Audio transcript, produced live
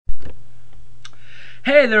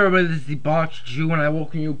Hey there everybody, this is the Box Jew and I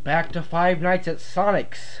welcome you back to Five Nights at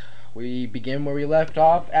Sonic's. We begin where we left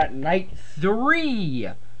off at night 3.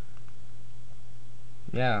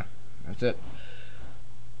 Yeah, that's it.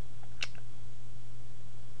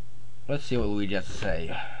 Let's see what Luigi has to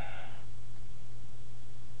say.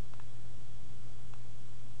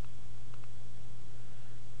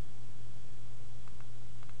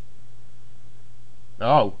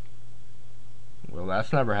 Oh. Well,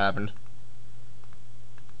 that's never happened.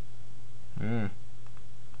 Hmm.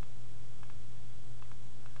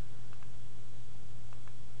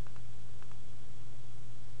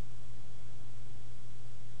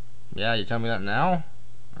 Yeah, you tell me that now?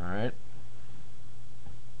 Alright.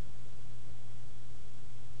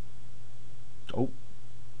 Oh.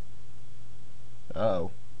 Uh-oh.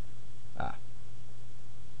 Ah.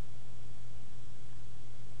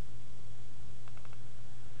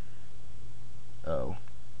 Oh.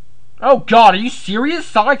 Oh god, are you serious?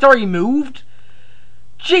 Sonic's already moved?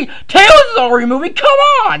 Gee, Tails is already moving. Come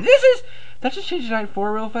on! That just changed to night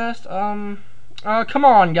 4 real fast. Come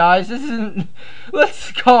on, guys. This isn't...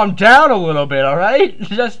 Let's calm down a little bit, alright?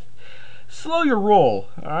 Just slow your roll,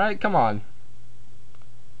 alright? Come on.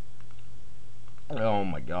 Oh,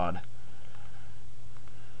 my God.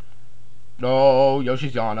 Oh,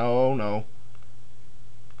 Yoshi's gone. Oh, no.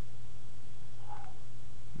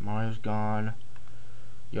 Mario's gone.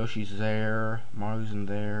 Yoshi's there. Mario's in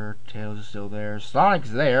there. Tails is still there.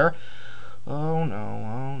 Sonic's there. Oh, no.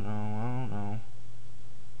 Oh, no. Oh, no.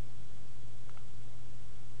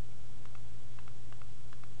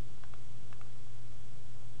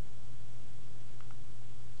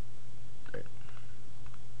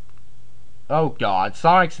 Oh god,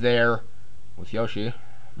 Sonic's there with Yoshi.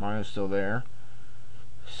 Mario's still there.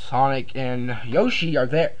 Sonic and Yoshi are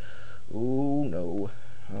there. Oh no.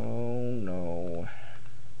 Oh no.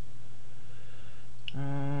 Oh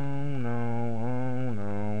no. Oh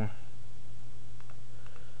no.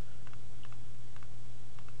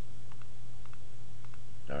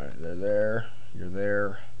 Alright, they're there. You're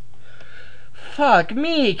there. Fuck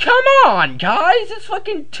me. Come on, guys. It's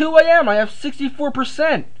fucking 2 a.m. I have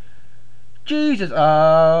 64%. Jesus.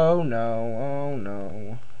 Oh no. Oh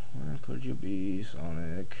no. Where could you be,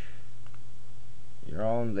 Sonic? You're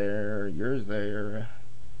all in there. You're there.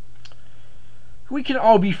 We can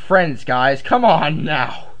all be friends, guys. Come on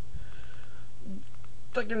now.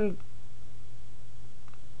 Fucking.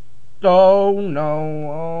 Oh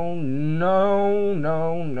no. Oh no.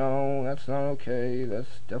 No. No. That's not okay. That's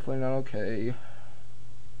definitely not okay.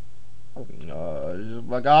 Just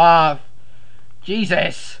fuck off.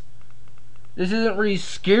 Jesus. This isn't really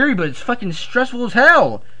scary, but it's fucking stressful as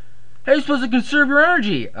hell. How are you supposed to conserve your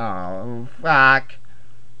energy? Oh, fuck.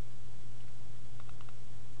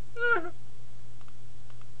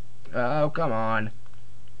 Oh, come on.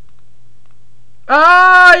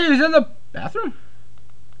 Ah, he's in the bathroom?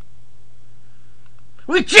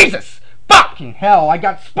 Wait, Jesus! Fucking hell, I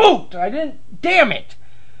got spooked! I didn't... Damn it!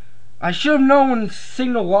 I should have known when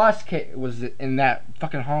Signal Lost was in that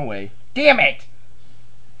fucking hallway. Damn it!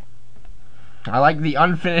 I like the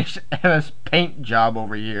unfinished MS Paint job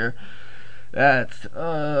over here. That's...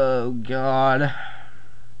 Oh, God.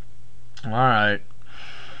 Alright.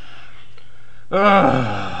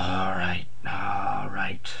 Alright.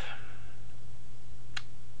 Alright.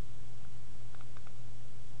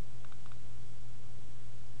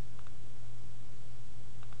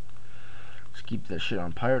 Let's keep this shit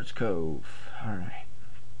on Pirates Cove. Alright.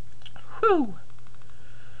 Whew.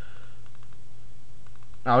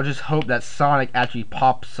 I'll just hope that Sonic actually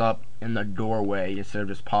pops up in the doorway instead of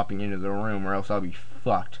just popping into the room, or else I'll be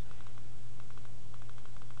fucked.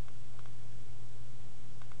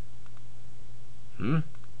 Hmm?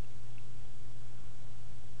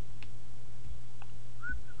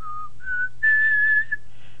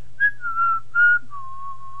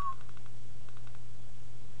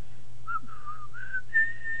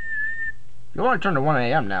 If you want to turn to 1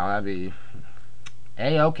 a.m. now, that'd be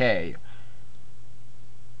A-okay.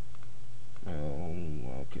 Oh,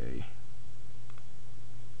 okay.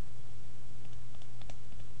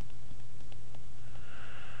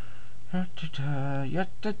 Come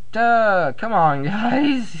on,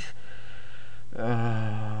 guys.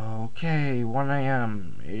 Okay, 1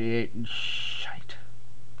 a.m. 88 shite.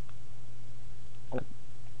 Oh.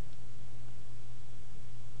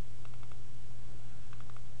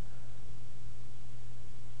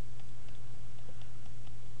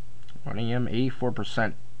 1 a.m.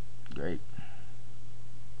 84%. Great.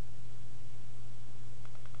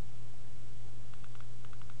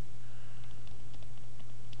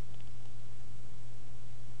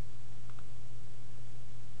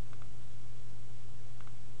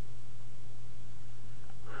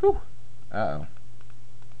 Whew. Uh-oh.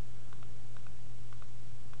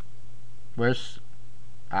 Where's...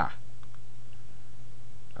 Ah.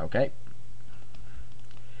 Okay.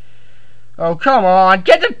 Oh, come on.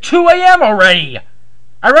 Get to 2 a.m. already.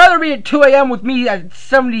 I'd rather be at 2 a.m. with me at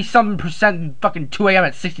 70-something% than fucking 2 a.m.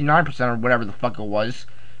 at 69% or whatever the fuck it was.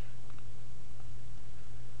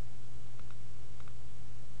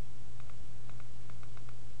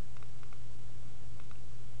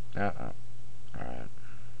 Alright.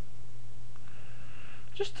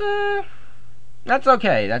 Just, that's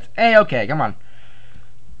okay. That's A-okay. Come on.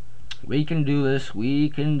 We can do this. We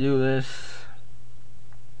can do this.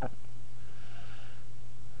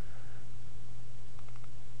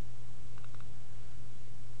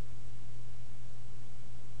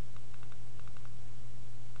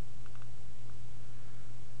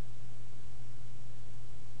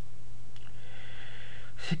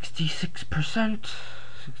 $66%.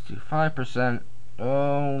 65%.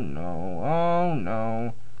 Oh, no. Oh,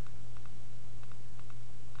 no.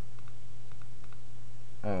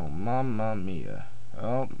 Oh, mamma mia.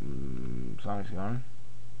 Oh, song's gone.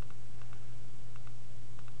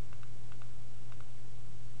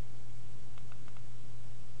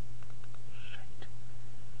 Shit.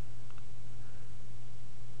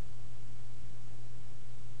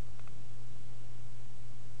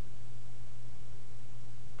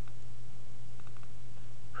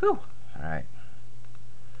 Whew. Alright.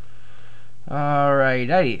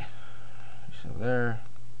 Alrighty. So there.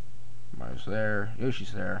 Mario's there.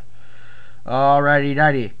 Yoshi's there. Alrighty,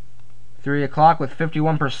 nighty. 3 o'clock with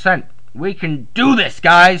 51%. We can do this,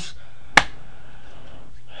 guys!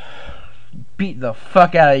 Beat the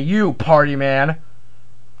fuck out of you, party man.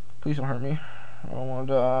 Please don't hurt me. I don't want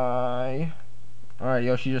to die. Alright,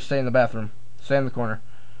 Yoshi, just stay in the bathroom. Stay in the corner.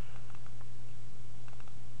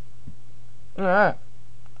 Alright.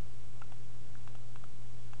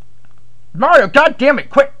 Mario, goddammit,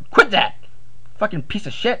 quit that! Fucking piece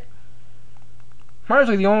of shit. Mario's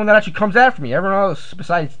like the only one that actually comes after me. Everyone else,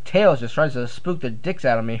 besides Tails, just tries to spook the dicks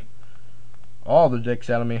out of me. All the dicks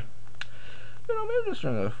out of me. You know, maybe just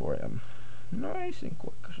another 4 a.m. Nice and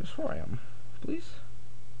quick. Just 4 a.m. Please?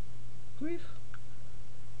 Please?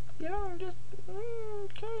 Yeah, I'm just...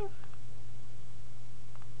 okay.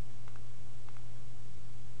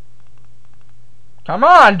 Come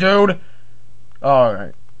on, dude!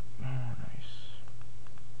 Alright.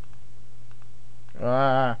 Oh, nice.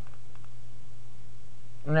 Nah.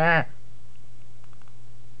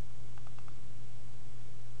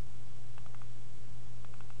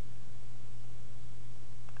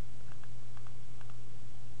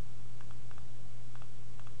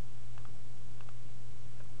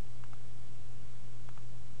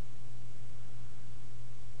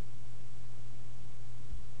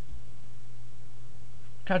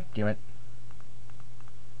 God damn it.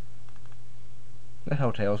 The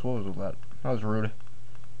hell, Tails, what was that? That was rude.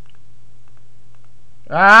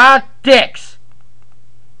 Ah, dicks!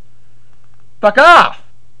 Fuck off!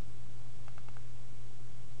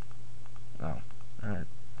 Oh, alright.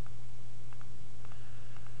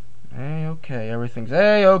 A-okay, everything's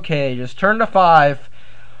A-okay. Just turn to 5.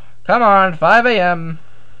 Come on, 5 a.m.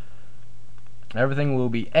 Everything will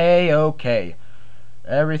be A-okay.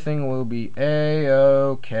 Everything will be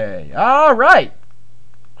A-okay. Alright!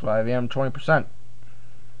 5 a.m., 20%.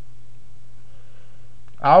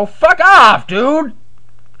 Oh, fuck off, dude!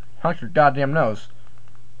 Honk your goddamn nose.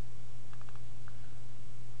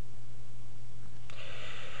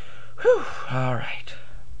 Whew, alright.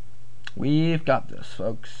 We've got this,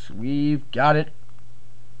 folks. We've got it.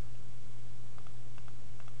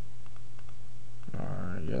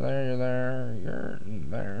 You're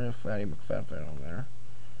there, Fatty McFat over there.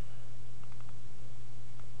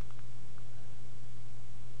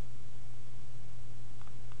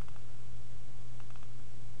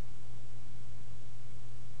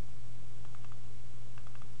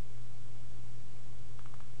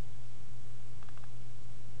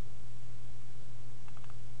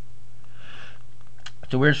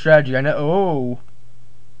 It's a weird strategy, I know. Oh.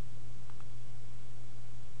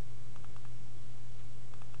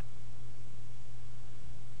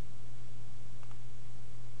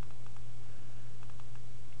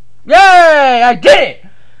 Yay! I did it!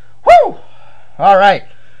 Woo! Alright.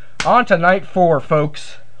 On to night 4,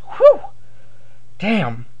 folks. Whew!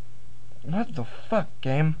 Damn. What the fuck,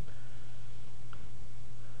 game?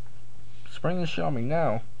 Spring this shit on me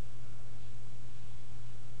now.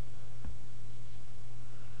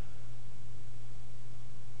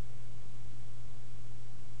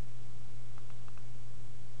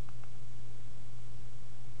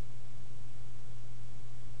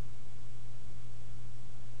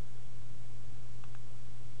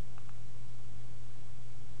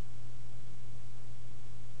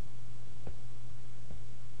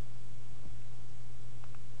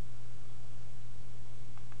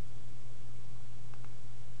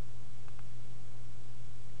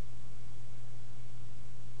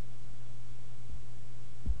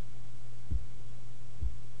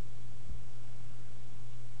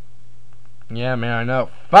 Yeah, man, I know.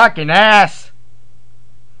 Fucking ass!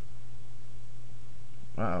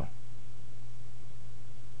 Uh-oh.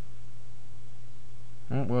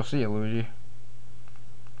 We'll see you, Luigi.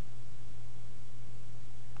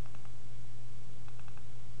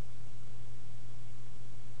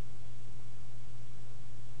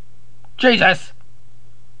 Jesus!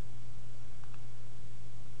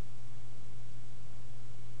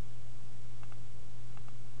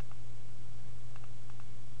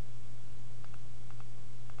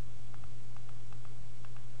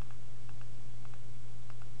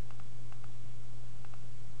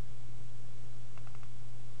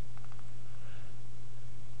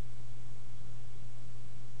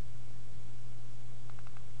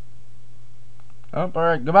 Oh,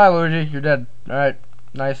 alright. Goodbye, Luigi. You're dead. Alright.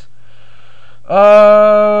 Nice.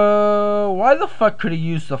 Why the fuck could he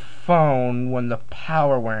use the phone when the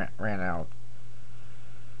power ran out?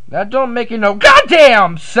 That don't make no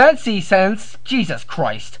goddamn sense. Jesus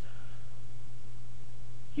Christ.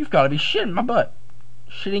 You've got to be shitting my butt.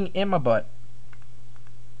 Shitting in my butt.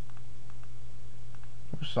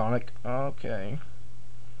 Sonic. Okay.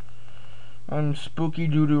 I'm spooky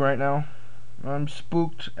doo-doo right now. I'm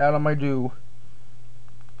spooked out of my doo.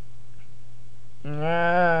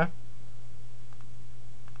 Nah.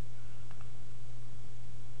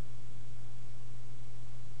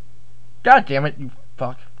 God damn it, you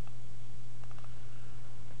fuck.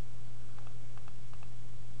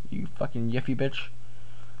 You fucking yiffy bitch.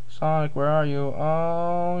 Sonic, where are you?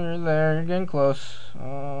 Oh, you're there. You're getting close.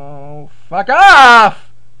 Oh, fuck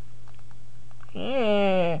off!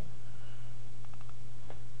 Yeah.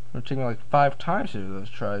 It'll take me like 5 times to do those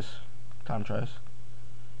tries. Time tries.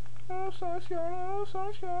 Oh, Sonic's gone. Oh,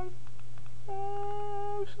 Sonic's gone.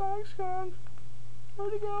 Oh, Sonic's gone.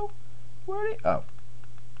 Where'd he go? Where'd he? Oh.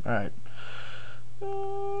 Alright.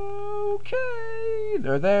 Okay.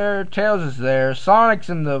 They're there. Tails is there. Sonic's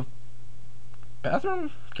in the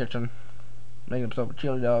bathroom? Kitchen. Making himself a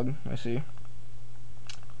chili dog. I see.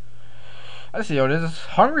 I see how it is. It's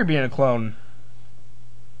hungry being a clone.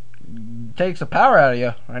 Takes the power out of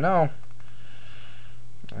you. I know.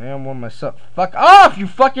 I am one myself. Fuck off, you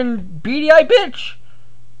fucking beady-eyed bitch!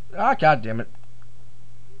 Ah, god damn it.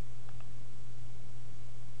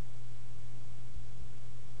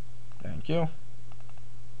 Thank you.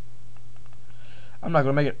 I'm not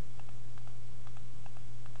gonna make it.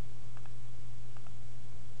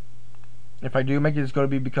 If I do make it, it's gonna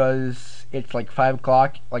be because it's like 5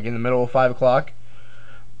 o'clock, like in the middle of 5 o'clock.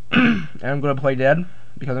 And I'm gonna play dead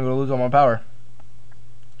because I'm gonna lose all my power.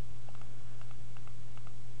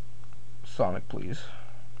 Sonic, please.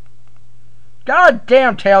 God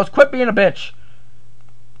damn, Tails, quit being a bitch.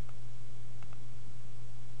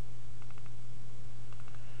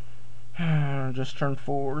 Just turn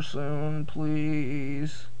 4 soon,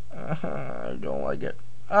 please. I don't like it.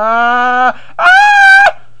 I'm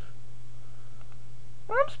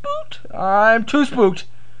spooked. I'm too spooked.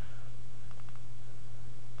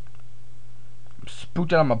 I'm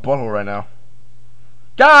spooked out of my butthole right now.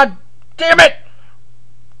 God damn it!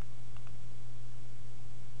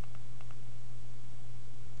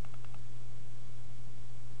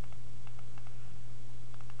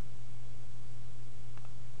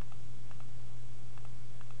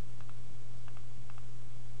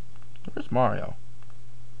 Where's Mario?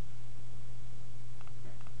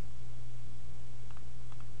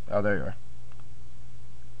 Oh, there you are.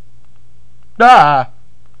 Ah!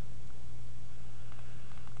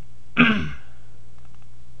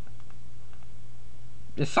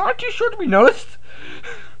 Is Sonic too short to be noticed?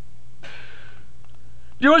 Do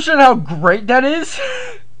you understand how great that is?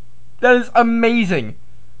 That is amazing.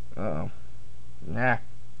 Uh-oh. Nah.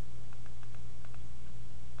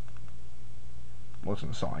 Listen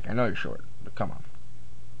to Sonic. I know you're short, but come on.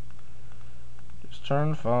 Just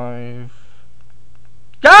turn 5.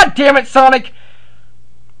 God damn it, Sonic!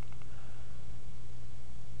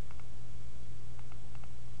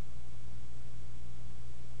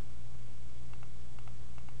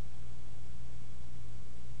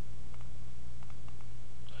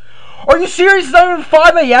 Are you serious? It's not even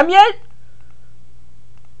 5 a.m. yet?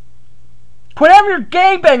 Quit having your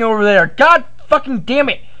gangbang over there. God fucking damn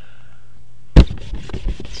it.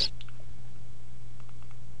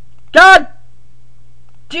 God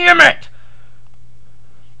damn it.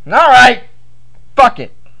 Alright. Fuck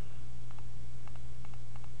it.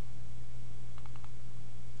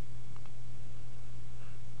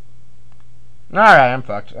 Alright, I'm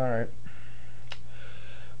fucked. Alright.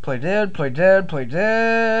 Play dead, play dead, play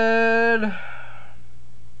dead.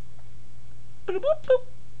 Boop, boop, boop.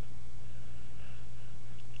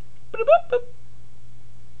 Boop, boop, boop.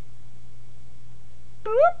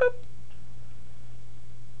 Boop, boop.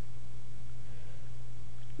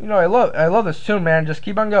 You know, I love this tune, man. Just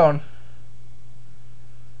keep on going.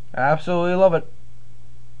 I absolutely love it.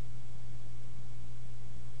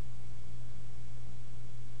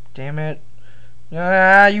 Damn it.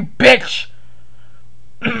 Ah, you bitch!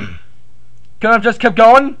 Can I have just kept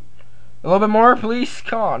going? A little bit more, please?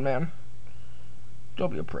 Come on, man.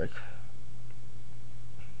 Don't be a prick.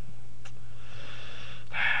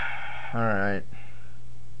 Alright.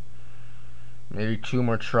 Maybe 2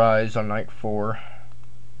 more tries on night 4.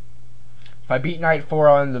 If I beat night 4,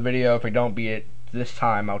 I'll end the video. If I don't beat it this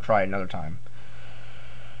time, I'll try it another time.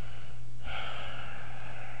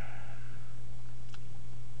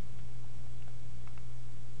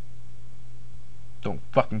 Don't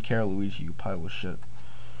fucking care, Luigi, you pile of shit.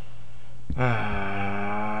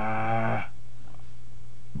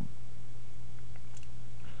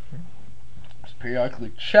 Let's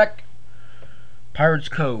periodically check Pirate's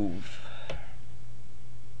Cove.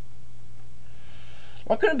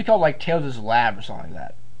 Why couldn't it be called like Tails' Lab or something like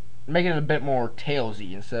that? Make it a bit more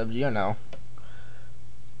Tailsy instead of, you know.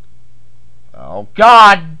 Oh,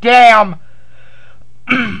 god damn!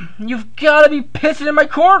 You've gotta be pissing in my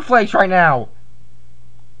cornflakes right now!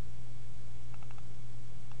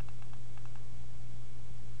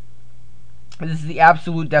 This is the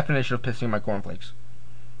absolute definition of pissing in my cornflakes.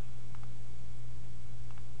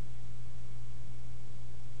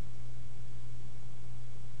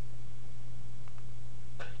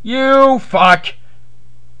 You fuck!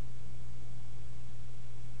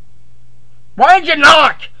 Why did you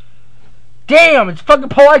knock? Damn, it's fucking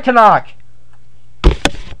polite to knock.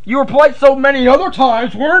 You were polite so many other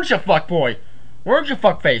times, weren't you, fuckboy? Weren't you,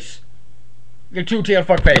 fuckface? You two-tailed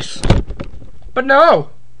fuckface. But no!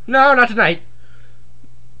 No, not tonight.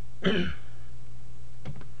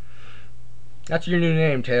 That's your new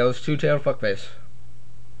name, Tails. Two-tailed fuckface.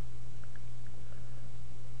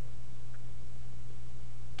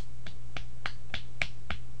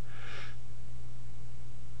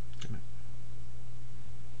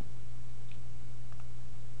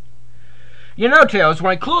 You know, Tails,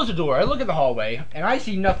 when I close the door, I look at the hallway, and I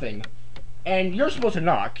see nothing. And you're supposed to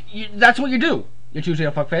knock. That's what you do, you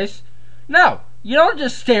two-tailed fuckface. No, you don't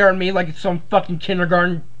just stare at me like it's some fucking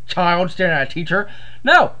kindergarten child staring at a teacher.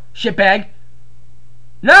 No, shitbag.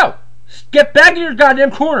 No! Get back in your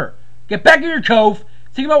goddamn corner. Get back in your cove.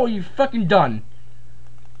 Think about what you've fucking done.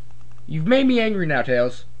 You've made me angry now,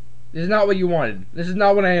 Tails. This is not what you wanted. This is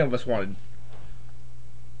not what any of us wanted.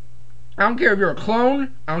 I don't care if you're a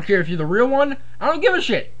clone. I don't care if you're the real one. I don't give a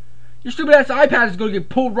shit. Your stupid ass iPad is going to get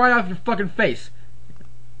pulled right off your fucking face.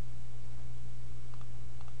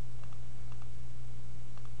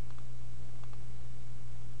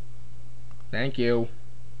 Thank you.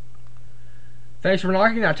 Thanks for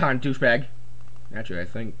knocking that time, douchebag. Actually, I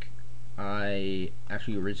think I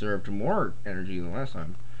actually reserved more energy than last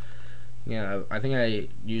time. Yeah, I think I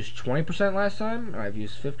used 20% last time. I've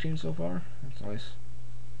used 15 so far. That's nice.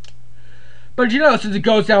 But you know, since it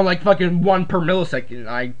goes down like fucking 1 per millisecond,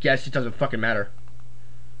 I guess it doesn't fucking matter.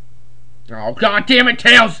 Oh, god damn it,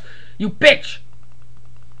 Tails! You bitch!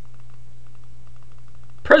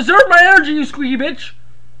 Preserve my energy, you squeaky bitch!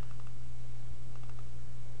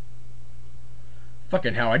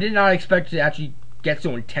 Fucking hell, I did not expect to actually get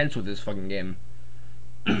so intense with this fucking game.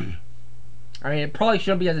 I mean, it probably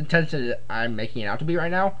shouldn't be as intense as I'm making it out to be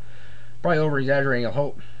right now. Probably over-exaggerating a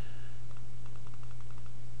whole...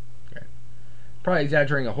 Okay. Probably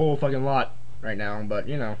exaggerating a whole fucking lot right now, but,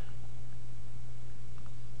 you know.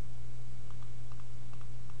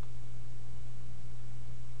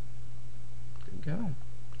 There you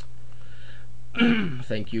go.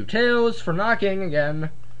 Thank you, Tails, for knocking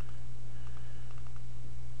again.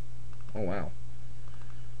 Oh, wow.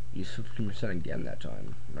 Used 15% again that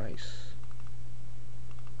time. Nice.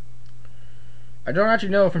 I don't actually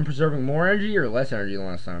know if I'm preserving more energy or less energy than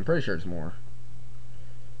last time. I'm pretty sure it's more.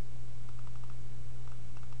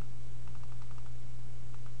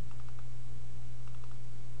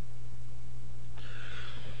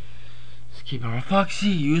 Let's keep on Foxy.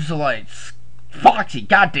 Use the lights. Foxy,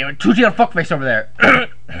 goddammit. Two-tailed fuckface over there.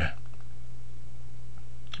 I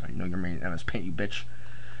know you're main MS Paint, you bitch.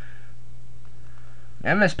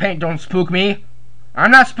 MS Paint don't spook me. I'm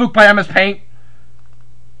not spooked by MS Paint.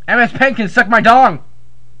 MS Paint can suck my dong.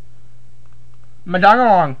 My dong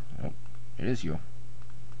along. Oh, it is you.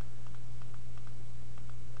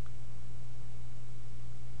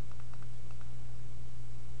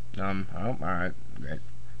 Oh, alright. Great.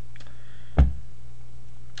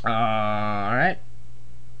 Alright.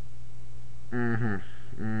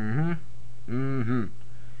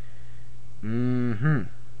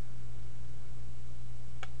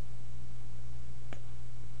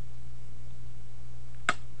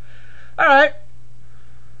 Alright.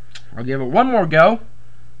 I'll give it one more go.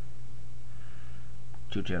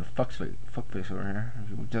 Two-tailed fuckface over here.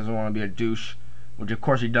 He doesn't want to be a douche, which of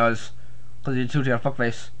course he does, because he's a two-tailed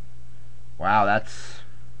fuckface. Wow, that's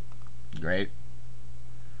great.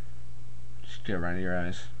 Stare right into your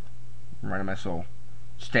eyes. Right in my soul.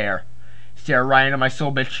 Stare. Stare right into my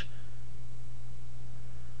soul, bitch.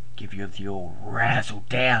 Give you the old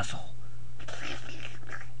razzle-dazzle.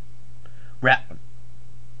 Rap.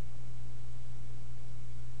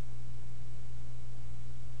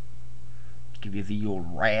 Give you the old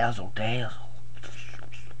razzle-dazzle.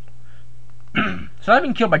 So I've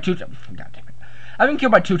been killed by God damn it. I've been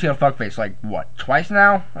killed by two-tailed fuckface like, what, twice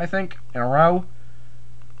now, I think, in a row?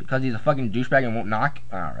 Because he's a fucking douchebag and won't knock?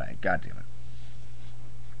 Alright, god damn it.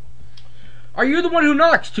 Are you the one who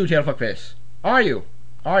knocks, two-tailed fuckface? Are you?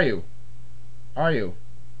 Are you? Are you?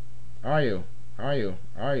 Are you? Are you?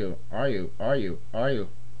 Are you? Are you? Are you? Are you?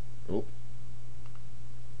 Oh.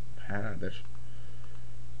 Ah, bitch.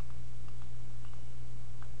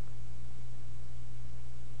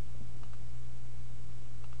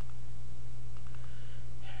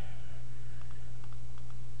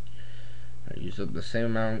 I used up the same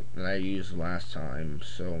amount that I used last time,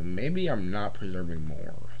 so maybe I'm not preserving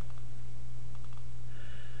more.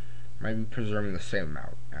 Might be preserving the same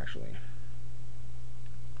amount, actually.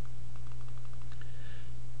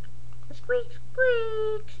 Squeak,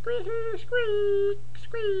 squeak, squeak, squeak,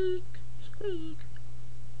 squeak, squeak.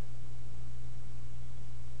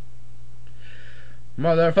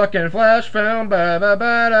 Motherfucking flash found. Alright,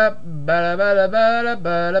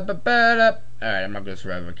 I'm not gonna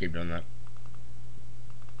survive if I keep doing that.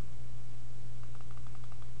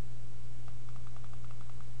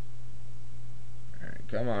 Alright,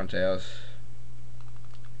 come on, Tails.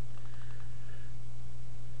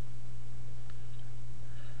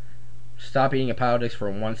 Stop eating a politics for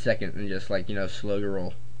 1 second and just, like, you know, slow your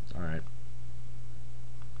roll. Alright.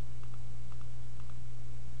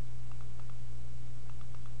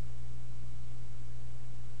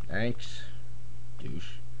 Thanks,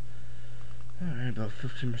 douche. Alright, about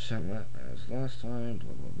 15% left as last time,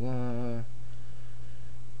 blah blah blah.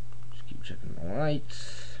 Just keep checking the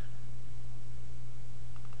lights.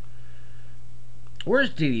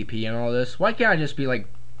 Where's DDP in all this? Why can't I just be like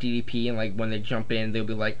DDP and like when they jump in they'll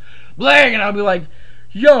be like blang and I'll be like,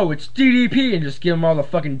 yo, it's DDP, and just give them all the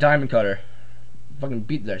fucking diamond cutter. Fucking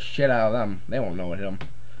beat the shit out of them. They won't know what hit them.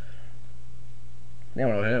 They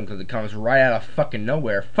don't know him because it comes right out of fucking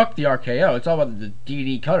nowhere. Fuck the RKO. It's all about the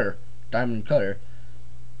DD cutter. Diamond cutter.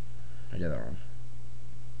 I did that wrong.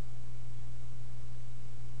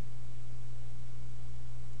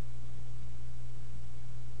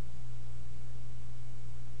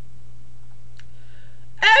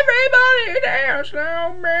 Everybody dance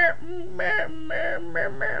now.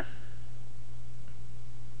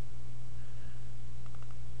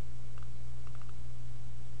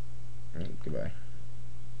 Goodbye.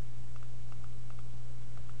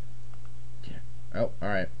 Oh,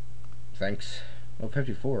 alright. Thanks. Oh,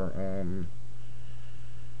 54.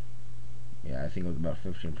 Yeah, I think it was about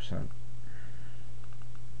 15%. Alright.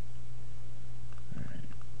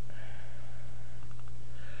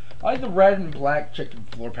 I like the red and black chicken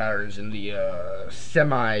floor patterns in the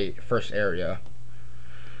semi-first area.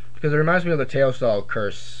 Because it reminds me of the Tailstyle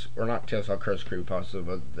Curse, or not Tailstyle Curse creepypasta,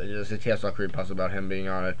 but it's a Tailstyle creepypasta about him being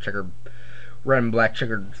on a checkered, red and black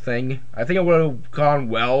checkered thing. I think it would have gone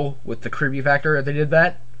well with the creepy factor if they did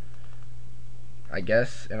that. I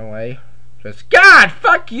guess, in a way. Just, God,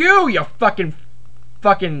 fuck you, you fucking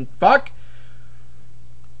fuck.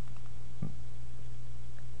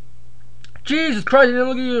 Jesus Christ, I didn't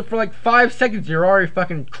look at you for like 5 seconds, you're already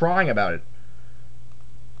fucking crying about it.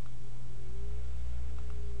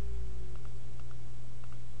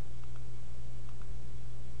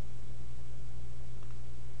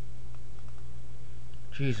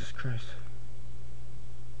 Jesus Christ.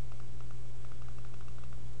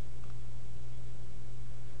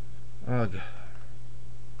 Ugh.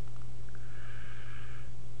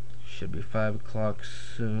 Should be 5 o'clock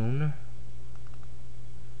soon.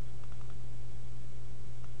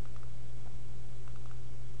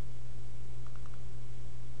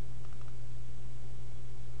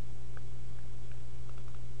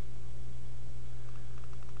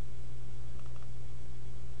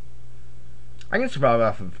 I can survive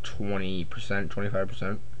off of 20%,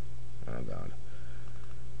 25%. Oh god.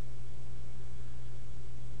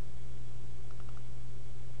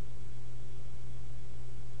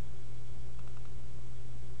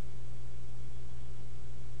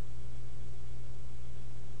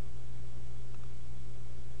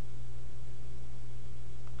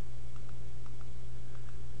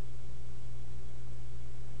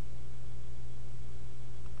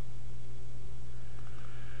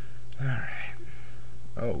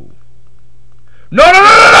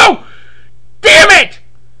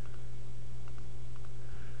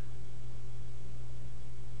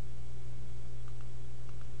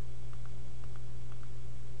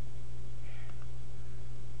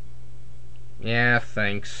 Yeah,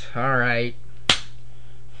 thanks. Alright.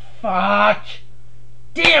 Fuck!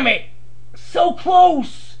 Damn it! So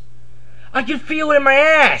close! I can feel it in my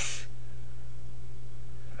ass!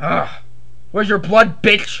 Ugh. Where's your blood,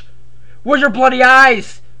 bitch? Where's your bloody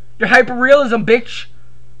eyes? Your hyperrealism, bitch!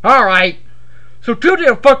 Alright. So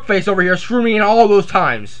two-tailed fuckface over here screwed me in all those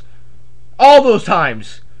times. All those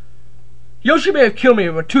times. Yoshi may have killed me,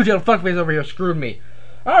 but two-tailed fuckface over here screwed me.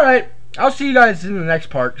 Alright. I'll see you guys in the next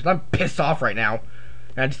part, because I'm pissed off right now.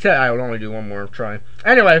 And I just said I would only do one more try.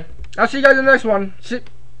 Anyway, I'll see you guys in the next one. See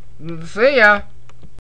ya.